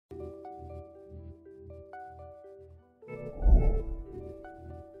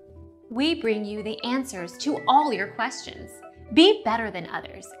We bring you the answers to all your questions. Be better than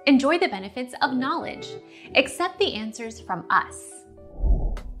others. Enjoy the benefits of knowledge. Accept the answers from us.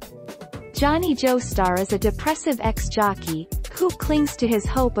 Johnny Joestar is a depressive ex-jockey, who clings to his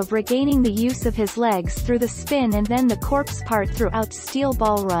hope of regaining the use of his legs through the spin and then the corpse part throughout Steel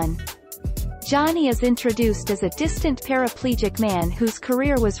Ball Run. Johnny is introduced as a distant paraplegic man whose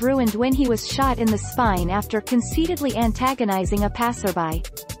career was ruined when he was shot in the spine after conceitedly antagonizing a passerby.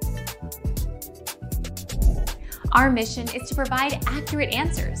 Our mission is to provide accurate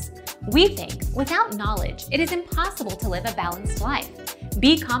answers. We think, without knowledge, it is impossible to live a balanced life.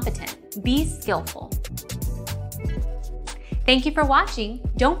 Be competent. Be skillful. Thank you for watching.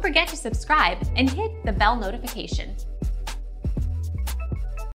 Don't forget to subscribe and hit the bell notification.